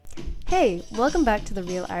Hey, welcome back to the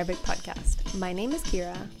Real Arabic podcast. My name is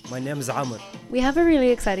Kira. My name is Amr. We have a really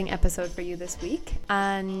exciting episode for you this week,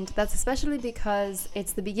 and that's especially because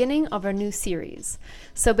it's the beginning of our new series.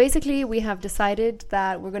 So basically, we have decided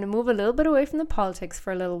that we're going to move a little bit away from the politics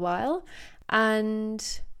for a little while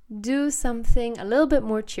and do something a little bit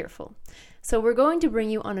more cheerful. So we're going to bring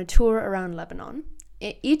you on a tour around Lebanon.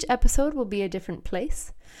 Each episode will be a different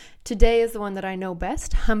place. Today is the one that I know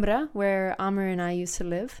best, Hamra, where Amr and I used to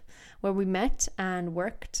live, where we met and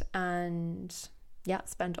worked and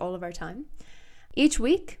spent all of our time. Each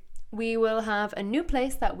week, we will have a new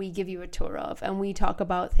place that we give you a tour of, and we talk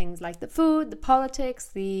about things like the food, the politics,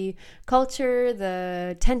 the culture,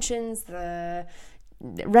 the tensions, the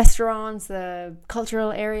restaurants, the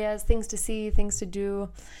cultural areas, things to see, things to do.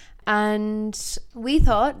 And we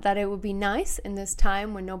thought that it would be nice in this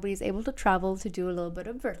time when nobody's able to travel to do a little bit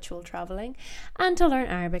of virtual traveling and to learn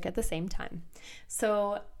Arabic at the same time.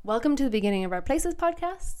 So welcome to the beginning of our Places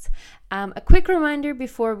podcasts. A quick reminder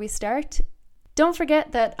before we start. Don't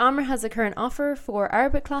forget that Amr has a current offer for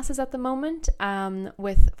Arabic classes at the moment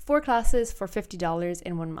with 4 classes for $50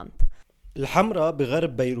 in 1 month. الحمراء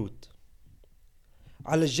بغرب بيروت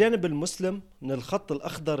على الجانب المسلم من الخط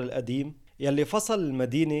الأخضر القديم يلي فصل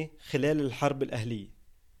المدينة خلال الحرب الأهلية.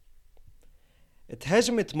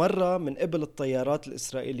 اتهاجمت مرة من قبل الطيارات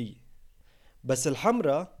الإسرائيلية، بس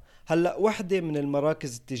الحمراء هلأ وحدة من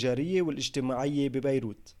المراكز التجارية والاجتماعية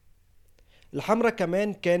ببيروت. الحمراء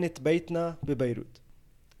كمان كانت بيتنا ببيروت.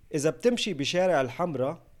 إذا بتمشي بشارع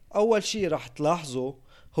الحمراء أول شي رح تلاحظه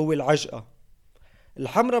هو العجقة.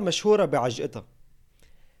 الحمراء مشهورة بعجقتها.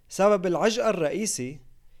 سبب العجقة الرئيسي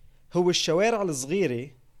هو الشوارع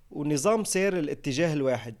الصغيرة ونظام سير الاتجاه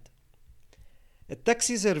الواحد.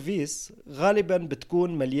 التاكسي سيرفيس غالبا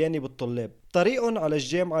بتكون مليانة بالطلاب طريقهم على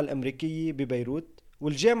الجامعة الأمريكية ببيروت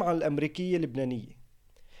والجامعة الأمريكية اللبنانية.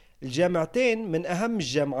 الجامعتين من أهم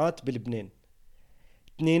الجامعات بلبنان،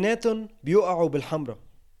 اثنيناتهم بيوقعوا بالحمراء.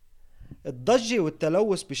 الضجة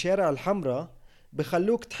والتلوث بشارع الحمراء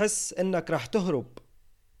بخلوك تحس إنك رح تهرب،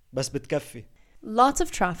 بس بتكفي. Lots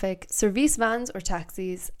of traffic, service vans or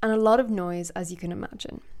taxis, and a lot of noise, as you can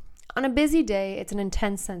imagine. On a busy day, it's an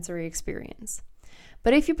intense sensory experience.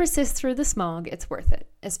 But if you persist through the smog, it's worth it,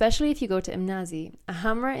 especially if you go to Imnazi, a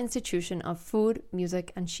Hamra institution of food,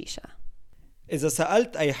 music, and shisha. إذا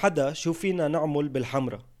سألت أي حدا شو فينا نعمل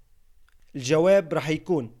بالحمراء، الجواب رح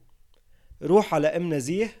يكون روح على أم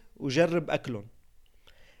نزيه وجرب أكلهم.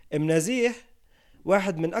 أم نزيه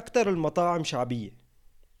واحد من أكتر المطاعم شعبية،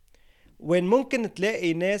 وين ممكن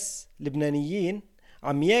تلاقي ناس لبنانيين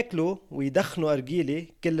عم ياكلوا ويدخنوا أرجيلة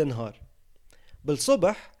كل نهار.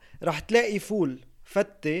 بالصبح رح تلاقي فول،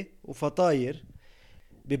 فتة وفطاير.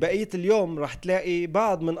 ببقية اليوم رح تلاقي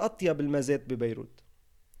بعض من أطيب المزات ببيروت،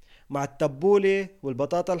 مع التبولة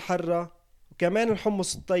والبطاطا الحرة وكمان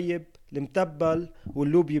الحمص الطيب المتبل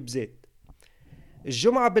واللوبيا بزيت.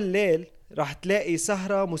 الجمعة بالليل رح تلاقي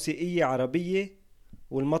سهرة موسيقية عربية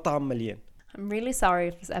والمطعم مليان. I'm really sorry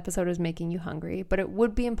if this episode is making you hungry, but it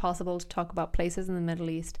would be impossible to talk about places in the Middle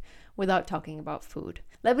East without talking about food.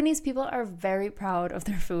 Lebanese people are very proud of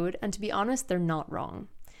their food, and to be honest, they're not wrong.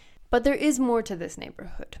 But there is more to this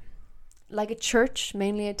neighborhood. Like a church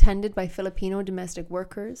mainly attended by Filipino domestic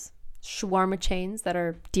workers, shawarma chains that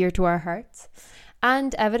are dear to our hearts,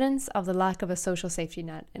 and evidence of the lack of a social safety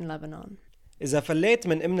net in Lebanon. إذا فليت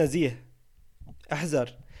من أم نزيه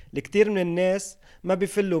احذر، الكثير من الناس ما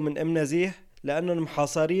بيفلوا من أم نزيه لأنهم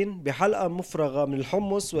محاصرين بحلقة مفرغة من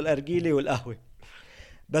الحمص والأرجيلة والقهوة.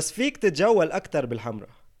 بس فيك تتجول أكتر بالحمراء،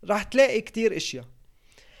 رح تلاقي كتير اشياء.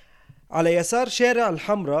 على يسار شارع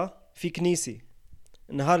الحمراء في كنيسة،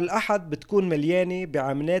 نهار الأحد بتكون مليانة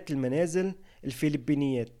بعاملات المنازل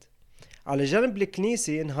الفلبينيات. على جنب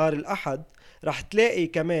الكنيسة نهار الأحد رح تلاقي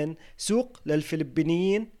كمان سوق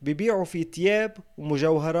للفلبينيين ببيعوا فيه تياب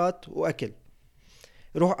ومجوهرات وأكل.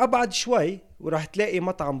 روح أبعد شوي ورح تلاقي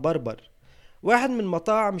مطعم بربر، واحد من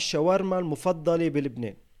مطاعم الشاورما المفضلة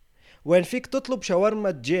بلبنان، وين فيك تطلب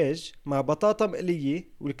شاورما دجاج مع بطاطا مقلية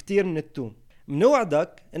والكتير من التوم.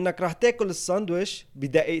 منوعدك انك رح تاكل الساندويش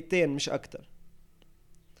بدقيقتين مش اكتر.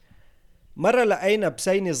 مرة لقينا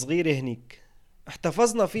بسينة صغيرة هنيك،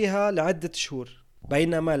 احتفظنا فيها لعدة شهور،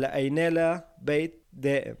 بينما لقينا لها بيت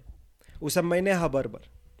دائم وسميناها بربر.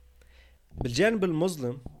 بالجانب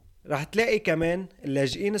المظلم رح تلاقي كمان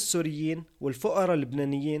اللاجئين السوريين والفقراء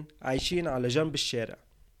اللبنانيين عايشين على جنب الشارع،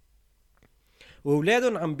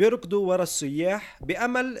 وولادهم عم بيركضوا ورا السياح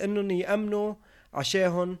بأمل انهم يأمنوا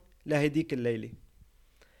عشاهن لهديك الليلة.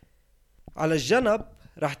 على الجنب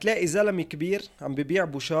رح تلاقي زلمة كبير عم ببيع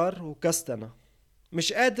بوشار وكستنة،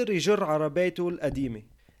 مش قادر يجر عربيته القديمة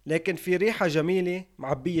لكن في ريحة جميلة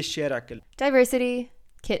معبية الشارع كله. Diversity,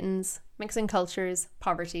 kittens, mixing cultures,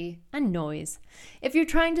 poverty, and noise. If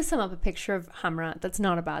you're trying to sum up a picture of Hamra, that's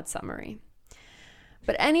not a bad summary.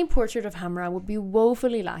 But any portrait of Hamra would be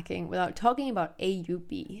woefully lacking without talking about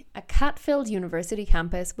AUB, a cat-filled university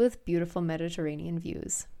campus with beautiful Mediterranean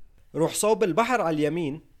views. روح صوب البحر على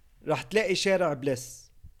اليمين رح تلاقي شارع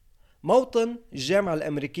بليس، موطن الجامعة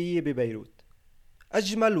الأمريكية ببيروت،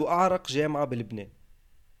 أجمل وأعرق جامعة بلبنان.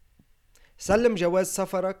 سلم جواز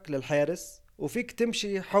سفرك للحارس وفيك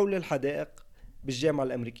تمشي حول الحدائق بالجامعة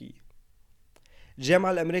الأمريكية.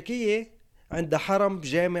 الجامعة الأمريكية عندها حرم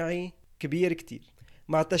جامعي كبير كتير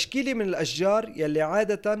مع تشكيلة من الأشجار يلي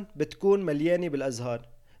عادة بتكون مليانة بالأزهار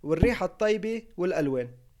والريحة الطيبة والألوان.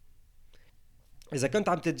 إذا كنت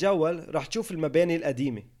عم تتجول رح تشوف المباني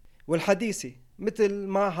القديمة والحديثة مثل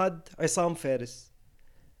معهد عصام فارس،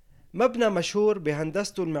 مبنى مشهور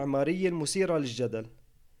بهندسته المعمارية المثيرة للجدل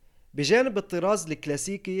بجانب الطراز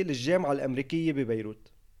الكلاسيكي للجامعة الأمريكية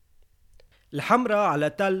ببيروت. الحمرة على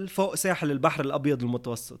تل فوق ساحل البحر الأبيض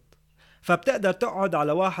المتوسط، فبتقدر تقعد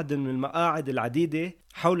على واحد من المقاعد العديدة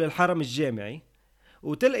حول الحرم الجامعي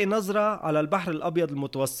وتلقي نظرة على البحر الأبيض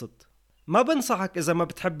المتوسط. ما بنصحك إذا ما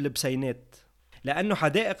بتحب البسينات، لأنه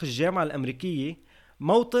حدائق الجامعة الأمريكية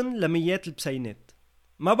موطن لميات البسينات.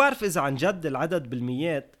 ما بعرف إذا عن جد العدد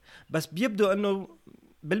بالميات، بس بيبدو أنه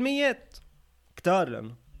بالميات كتار،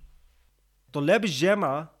 لأنه طلاب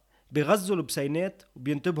الجامعة بيغزوا البسينات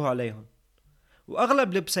وبينتبهوا عليهم،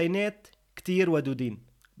 وأغلب البسينات كتير ودودين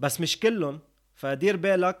بس مش كلهم، فدير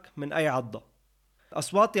بالك من أي عضة.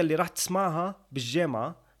 الأصوات يلي رح تسمعها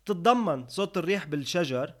بالجامعة تتضمن صوت الريح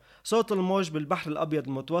بالشجر، صوت الموج بالبحر الأبيض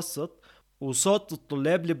المتوسط، وصوت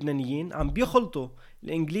الطلاب اللبنانيين عم بيخلطوا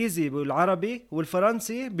الإنجليزي والعربي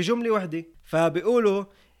والفرنسي بجملة وحدة. فبيقولوا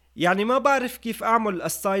يعني ما بعرف كيف أعمل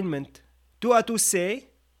assignment to say.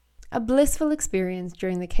 A blissful experience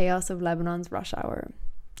during the chaos of Lebanon's rush hour.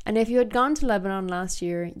 And if you had gone to Lebanon last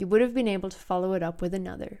year, you would have been able to follow it up with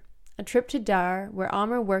another. A trip to Dar, where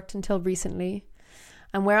Amr worked until recently,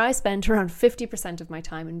 and where I spent around 50% of my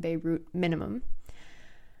time in Beirut minimum.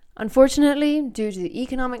 Unfortunately, due to the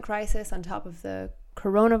economic crisis on top of the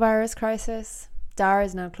coronavirus crisis, Dar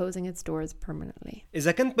is now closing its doors permanently.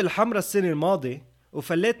 إذا كنت بالحمرة السنة الماضية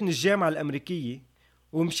وفليت من الجامعة الأمريكية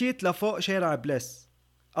ومشيت لفوق شارع بليس،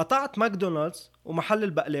 قطعت ماكدونالدز ومحل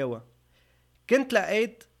البقلاوة، كنت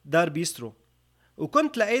لقيت دار بيسترو،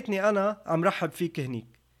 وكنت لقيتني أنا عم رحب فيك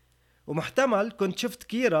هنيك، ومحتمل كنت شفت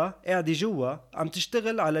كيرا قاعدة جوا عم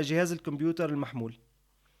تشتغل على جهاز الكمبيوتر المحمول.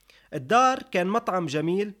 الدار كان مطعم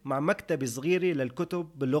جميل مع مكتبة صغيرة للكتب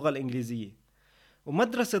باللغة الإنجليزية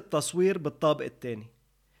ومدرسة تصوير بالطابق الثاني.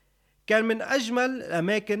 كان من أجمل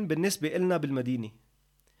الأماكن بالنسبة إلنا بالمدينة،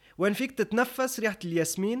 وين فيك تتنفس ريحة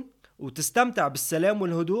الياسمين وتستمتع بالسلام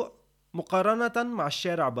والهدوء مقارنة مع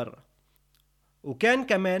الشارع برا. وكان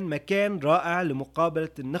كمان مكان رائع لمقابلة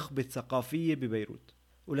النخبة الثقافية ببيروت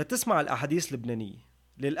ولتسمع الأحاديث اللبنانية.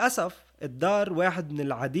 للأسف الدار واحد من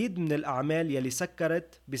العديد من الأعمال يلي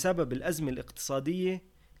سكرت بسبب الأزمة الاقتصادية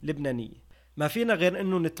اللبنانية. ما فينا غير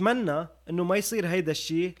أنه نتمنى أنه ما يصير هيدا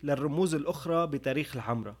الشيء للرموز الأخرى بتاريخ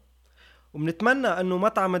الحمرة، ومنتمنى أنه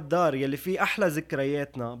مطعم الدار يلي فيه أحلى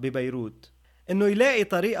ذكرياتنا ببيروت أنه يلاقي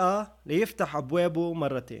طريقة ليفتح أبوابه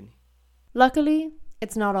مرة تاني. Luckily,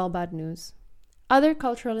 it's not all bad news. Other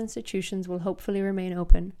cultural institutions will hopefully remain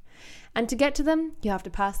open. And to get to them, you have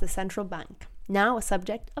to pass the central bank, now a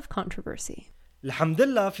subject of controversy. الحمد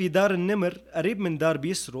لله في دار النمر قريب من دار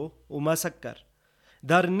بيسرو وما سكر.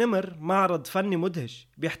 دار النمر معرض فني مدهش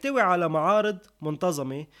بيحتوي على معارض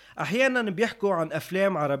منتظمة، أحيانا بيحكوا عن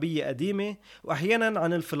أفلام عربية قديمة وأحيانا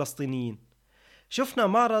عن الفلسطينيين. شفنا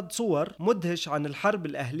معرض صور مدهش عن الحرب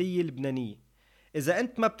الأهلية اللبنانية. إذا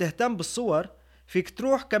أنت ما بتهتم بالصور فيك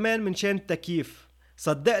تروح كمان من شان التكييف،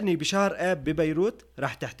 صدقني بشهر آب ببيروت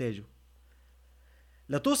رح تحتاجه.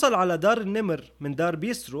 لتوصل على دار النمر من دار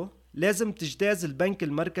بيسرو لازم تجتاز البنك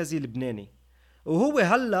المركزي اللبناني، وهو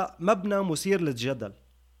هلأ مبنى مثير للجدل.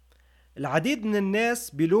 العديد من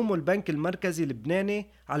الناس بيلوموا البنك المركزي اللبناني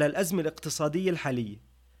على الأزمة الاقتصادية الحالية.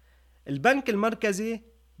 البنك المركزي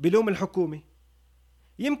بيلوم الحكومة،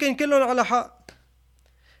 يمكن كلهم على حق.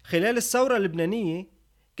 خلال الثورة اللبنانية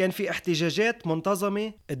كان في احتجاجات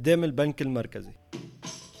منتظمة قدام البنك المركزي.